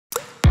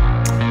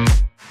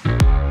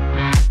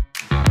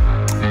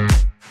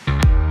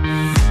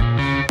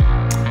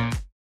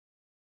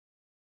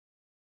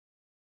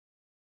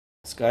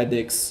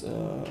SkyDeck's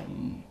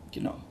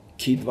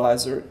key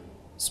advisor,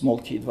 small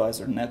key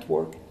advisor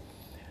network.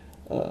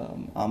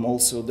 I'm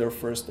also their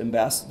first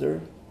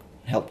ambassador,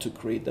 helped to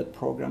create that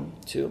program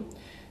too,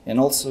 and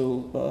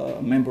also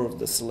a member of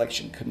the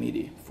selection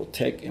committee for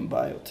tech and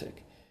biotech.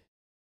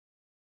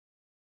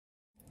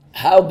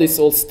 How this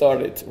all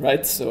started,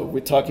 right? So we're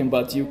talking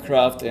about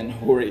Ucraft and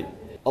Hoory.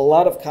 A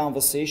lot of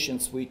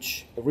conversations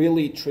which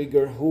really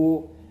trigger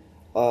who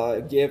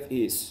Gev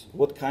is,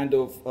 what kind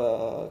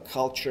of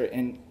culture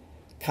and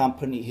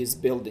company he's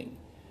building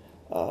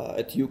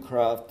at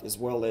Ucraft as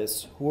well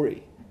as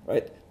Hoory,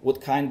 right? What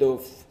kind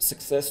of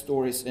success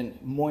stories and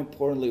more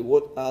importantly,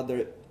 what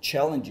other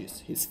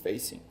challenges he's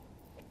facing.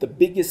 The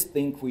biggest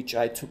thing which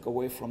I took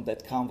away from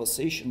that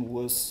conversation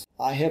was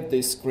I have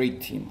this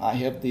great team. I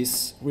have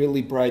these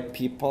really bright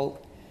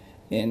people,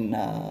 and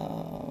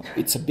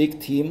it's a big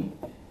team.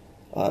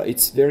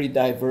 It's very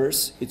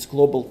diverse. It's a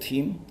global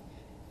team.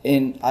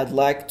 And I'd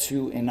like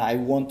to, and I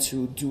want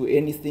to do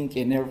anything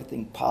and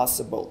everything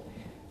possible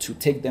to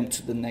take them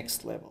to the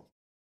next level.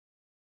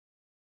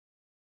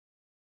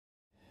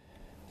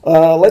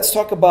 Let's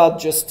talk about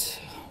just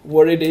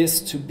what it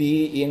is to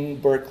be in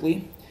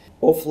Berkeley,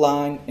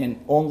 offline and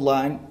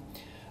online,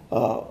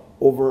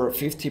 over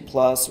 50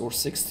 plus or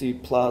 60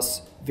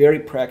 plus very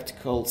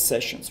practical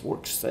sessions,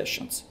 work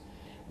sessions.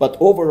 But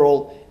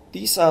overall,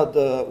 these are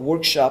the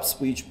workshops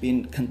which have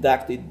been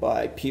conducted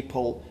by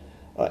people,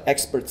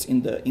 experts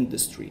in the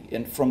industry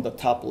and from the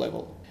top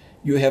level.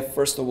 You have,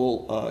 first of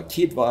all, a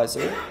key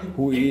advisor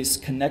who is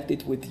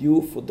connected with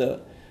you for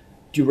the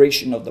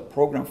duration of the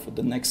program for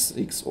the next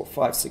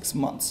 6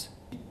 months,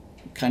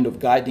 kind of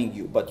guiding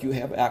you, but you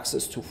have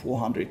access to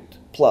 400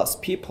 plus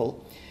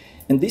people.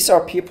 And these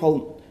are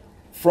people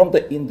from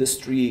the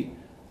industry,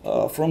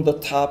 from the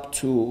top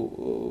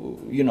to,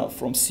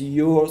 from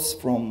CEOs,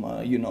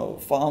 from,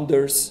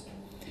 founders,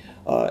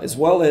 as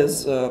well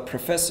as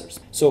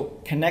professors. So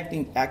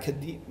connecting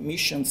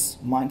academicians'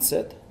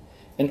 mindset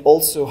and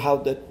also how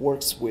that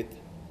works with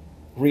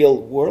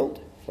real world,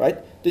 right?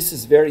 This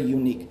is very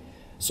unique.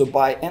 So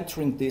by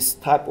entering this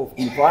type of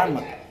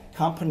environment,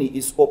 company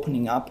is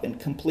opening up and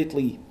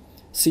completely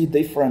see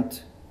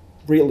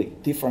really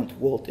different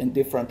world and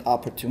different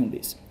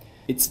opportunities.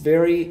 It's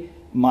very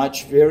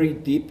much, very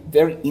deep,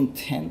 very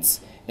intense,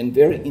 and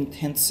very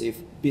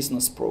intensive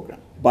business program.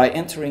 By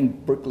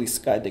entering Berkeley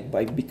SkyDeck,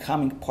 by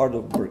becoming part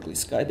of Berkeley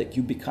SkyDeck,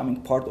 you're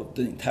becoming part of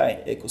the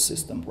entire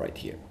ecosystem right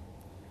here.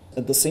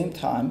 At the same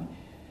time,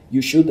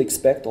 you should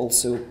expect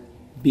also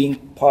being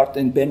part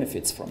and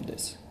benefits from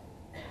this.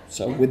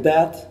 So with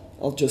that,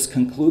 I'll just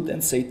conclude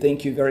and say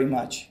thank you very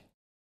much.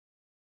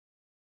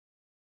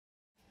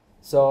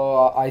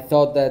 So I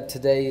thought that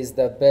today is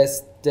the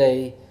best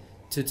day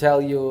to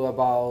tell you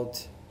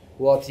about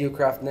what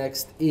Ucraft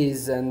Next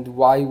is and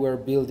why we're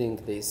building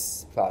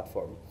this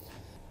platform.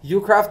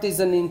 Ucraft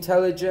is an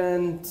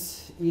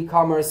intelligent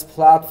e-commerce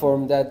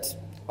platform that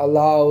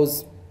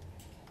allows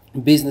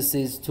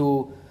businesses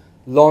to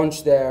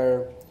launch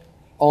their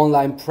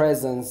online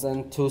presence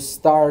and to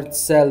start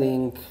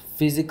selling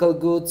physical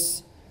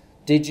goods,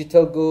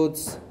 digital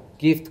goods,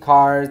 gift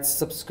cards,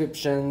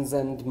 subscriptions,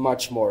 and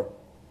much more.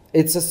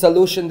 It's a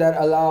solution that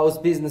allows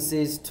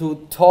businesses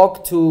to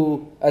talk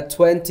to a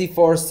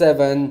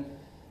 24/7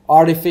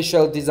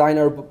 artificial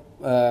designer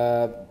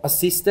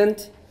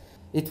assistant.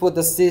 It would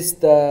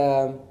assist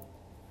the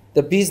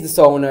business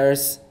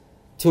owners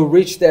to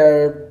reach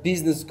their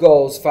business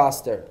goals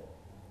faster.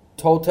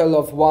 Total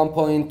of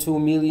 1.2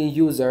 million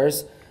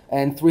users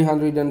and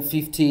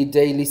 350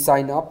 daily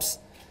sign-ups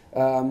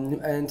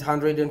and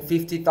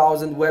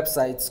 150,000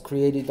 websites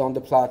created on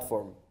the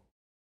platform.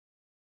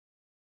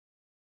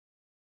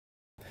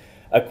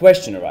 A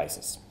question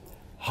arises.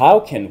 How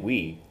can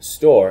we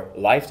store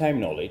lifetime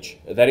knowledge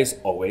that is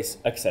always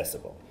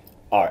accessible?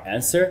 Our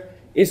answer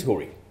is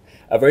Hoory,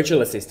 a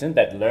virtual assistant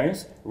that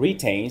learns,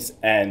 retains,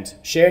 and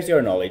shares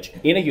your knowledge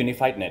in a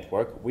unified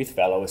network with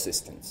fellow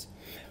assistants.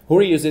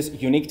 Hoory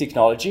uses unique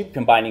technology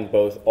combining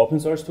both open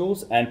source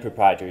tools and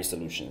proprietary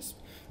solutions.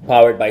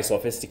 Powered by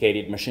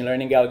sophisticated machine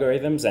learning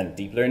algorithms and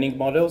deep learning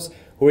models,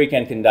 Hoory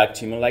can conduct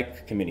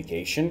human-like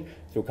communication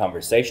through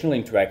conversational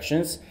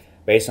interactions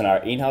based on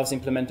our in-house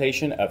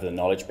implementation of the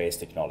knowledge-based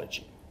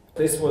technology.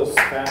 This was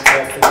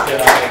fantastic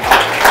job.